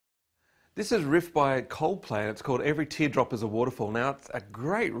This is a riff by Coldplay, and it's called Every Teardrop is a Waterfall. Now, it's a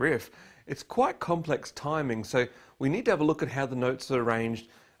great riff. It's quite complex timing, so we need to have a look at how the notes are arranged,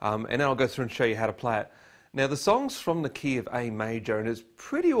 and then I'll go through and show you how to play it. Now, the song's from the key of A major, and it's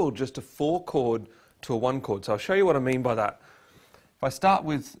pretty well just a 4-chord to a 1-chord, so I'll show you what I mean by that. If I start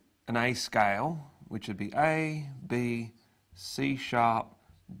with an A scale, which would be A, B, C sharp,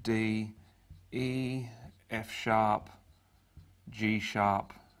 D, E, F sharp, G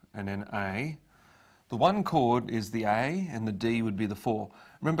sharp, and then A. The 1 chord is the A and the D would be the 4.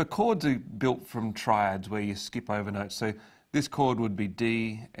 Remember, chords are built from triads where you skip over notes. So this chord would be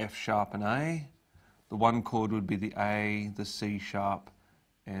D, F sharp and A. The 1 chord would be the A, the C sharp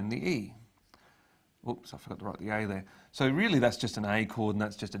and the E. Oops, I forgot to write the A there. So really that's just an A chord and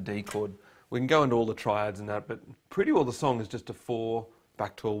that's just a D chord. We can go into all the triads and that, but pretty well the song is just a 4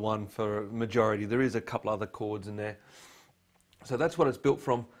 back to a 1 for a majority. There is a couple other chords in there. So that's what it's built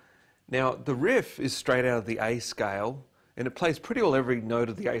from. Now, the riff is straight out of the A scale, and it plays pretty well every note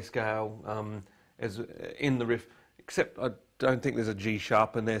of the A scale as in the riff, except I don't think there's a G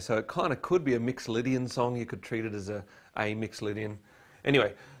sharp in there, so it kind of could be a Mixolydian song. You could treat it as a Mixolydian.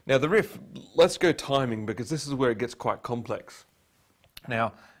 Anyway, now the riff, let's go timing, because this is where it gets quite complex.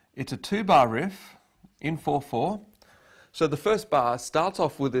 Now, it's a 2-bar riff in 4/4. So the first bar starts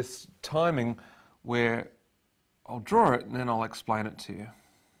off with this timing where I'll draw it and then I'll explain it to you.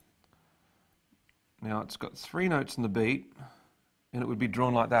 Now it's got 3 notes in the beat and it would be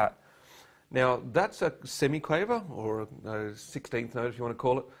drawn like that. Now that's a semiquaver, or a 16th note if you want to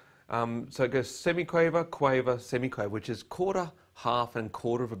call it. So it goes semiquaver, quaver, semiquaver, which is quarter, half and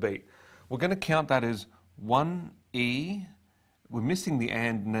quarter of a beat. We're going to count that as 1 E, we're missing the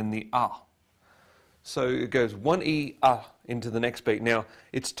and then the So it goes 1 E, into the next beat. Now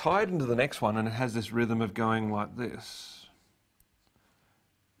it's tied into the next one and it has this rhythm of going like this,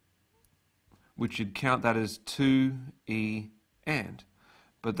 which you'd count that as 2 E and.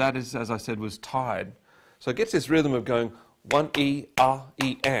 But that is, as I said, was tied. So it gets this rhythm of going 1 E,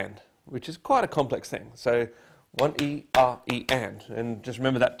 E and, which is quite a complex thing. So 1 E, E and just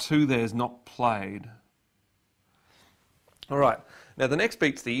remember that 2 there is not played. All right, now the next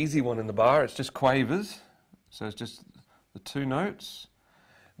beat's the easy one in the bar. It's just quavers, so it's just the 2 notes.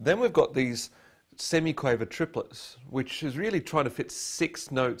 Then we've got these semiquaver triplets, which is really trying to fit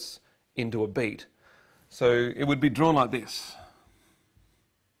 6 notes into a beat. So it would be drawn like this.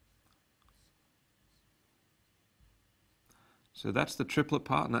 So that's the triplet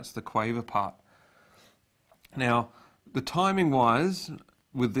part and that's the quaver part. Now, the timing wise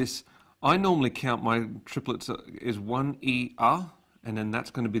with this, I normally count my triplets as 1 E, and then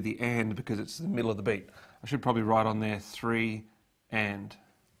that's going to be the and because it's the middle of the beat. I should probably write on there 3 and.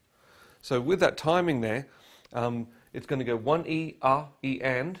 So with that timing there, it's going to go 1 E, E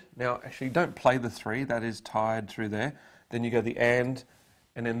and. Now actually don't play the 3, that is tied through there. Then you go the and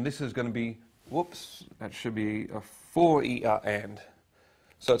then this is going to be, whoops, that should be a 4 E, and.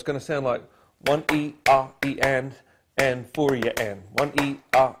 So it's going to sound like 1 E, E and 4 E, and. 1 E,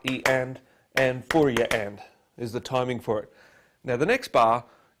 E and 4 E, and is the timing for it. Now the next bar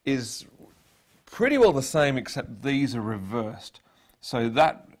is pretty well the same except these are reversed. So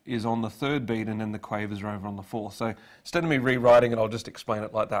that is on the 3rd beat and then the quavers are over on the 4th. So instead of me rewriting it, I'll just explain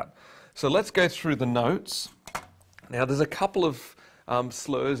it like that. So let's go through the notes. Now there's a couple of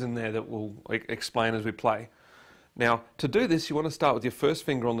slurs in there that we'll explain as we play. Now to do this you want to start with your first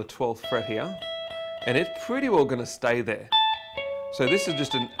finger on the 12th fret here, and it's pretty well going to stay there. So this is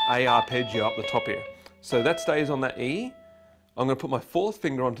just an A arpeggio up the top here. So that stays on that E. I'm going to put my 4th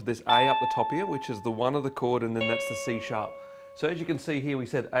finger onto this A up the top here, which is the 1 of the chord, and then that's the C sharp. So as you can see here, we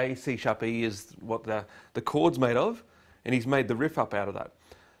said A, C sharp, E is what the chord's made of, and he's made the riff up out of that.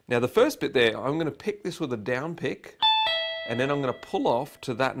 Now the first bit there, I'm going to pick this with a down pick, and then I'm going to pull off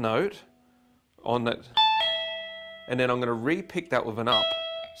to that note on that, and then I'm going to re-pick that with an up.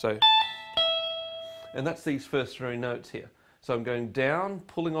 So, and that's these first 3 notes here. So I'm going down,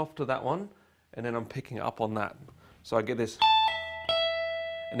 pulling off to that one, and then I'm picking up on that. So I get this.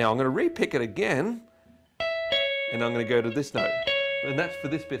 And now I'm going to re-pick it again, and I'm going to go to this note. And that's for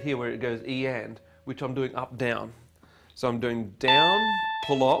this bit here where it goes E and, which I'm doing up, down. So I'm doing down,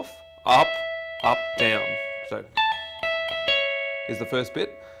 pull off, up, down. So here's the first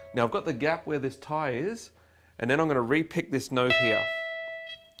bit. Now I've got the gap where this tie is, and then I'm going to re-pick this note here.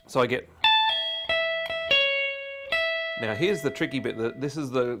 So I get. Now here's the tricky bit. This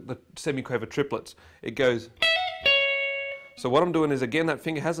is the semiquaver triplets. It goes. So what I'm doing is, again, that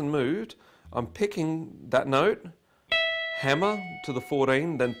finger hasn't moved. I'm picking that note, hammer to the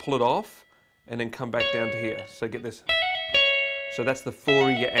 14, then pull it off, and then come back down to here. So get this. So that's the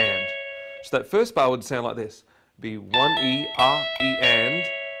 4 E and. So that first bar would sound like this. Be 1 E, R, E,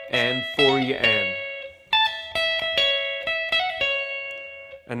 and 4 E, and.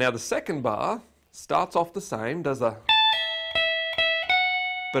 And now the second bar starts off the same, does the,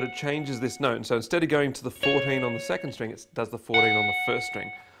 but it changes this note. And so instead of going to the 14 on the second string, it does the 14 on the first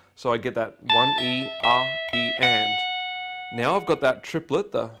string. So I get that 1 E, R, E, and. Now I've got that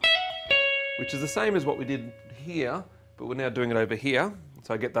triplet, which is the same as what we did here, but we're now doing it over here.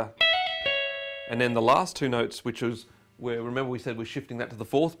 So I get the, and then the last two notes, which is where, remember we said we're shifting that to the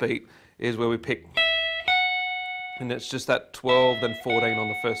fourth beat, is where we pick, and it's just that 12, then 14 on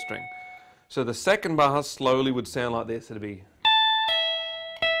the first string. So the second bar slowly would sound like this. It'd be,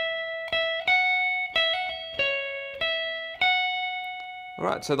 all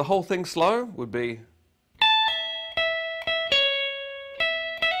right, so the whole thing slow would be,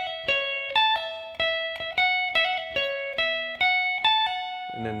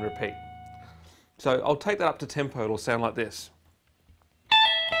 and then repeat. So I'll take that up to tempo, it'll sound like this.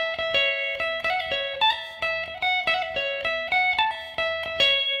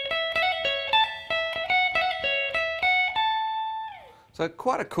 So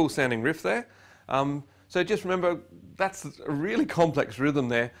quite a cool sounding riff there. So just remember, that's a really complex rhythm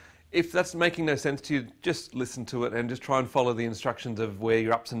there. If that's making no sense to you, just listen to it and just try and follow the instructions of where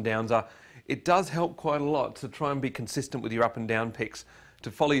your ups and downs are. It does help quite a lot to try and be consistent with your up and down picks, to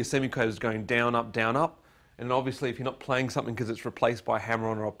follow your semiquavers going down, up, and obviously if you're not playing something because it's replaced by a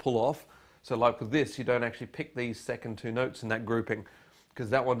hammer-on or a pull-off, so like with this, you don't actually pick these second two notes in that grouping, because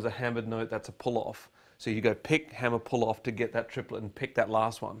that one's a hammered note, that's a pull-off. So you go pick, hammer, pull-off to get that triplet and pick that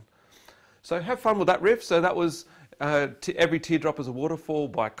last one. So have fun with that riff. So that was Every Teardrop is a Waterfall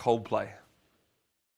by Coldplay.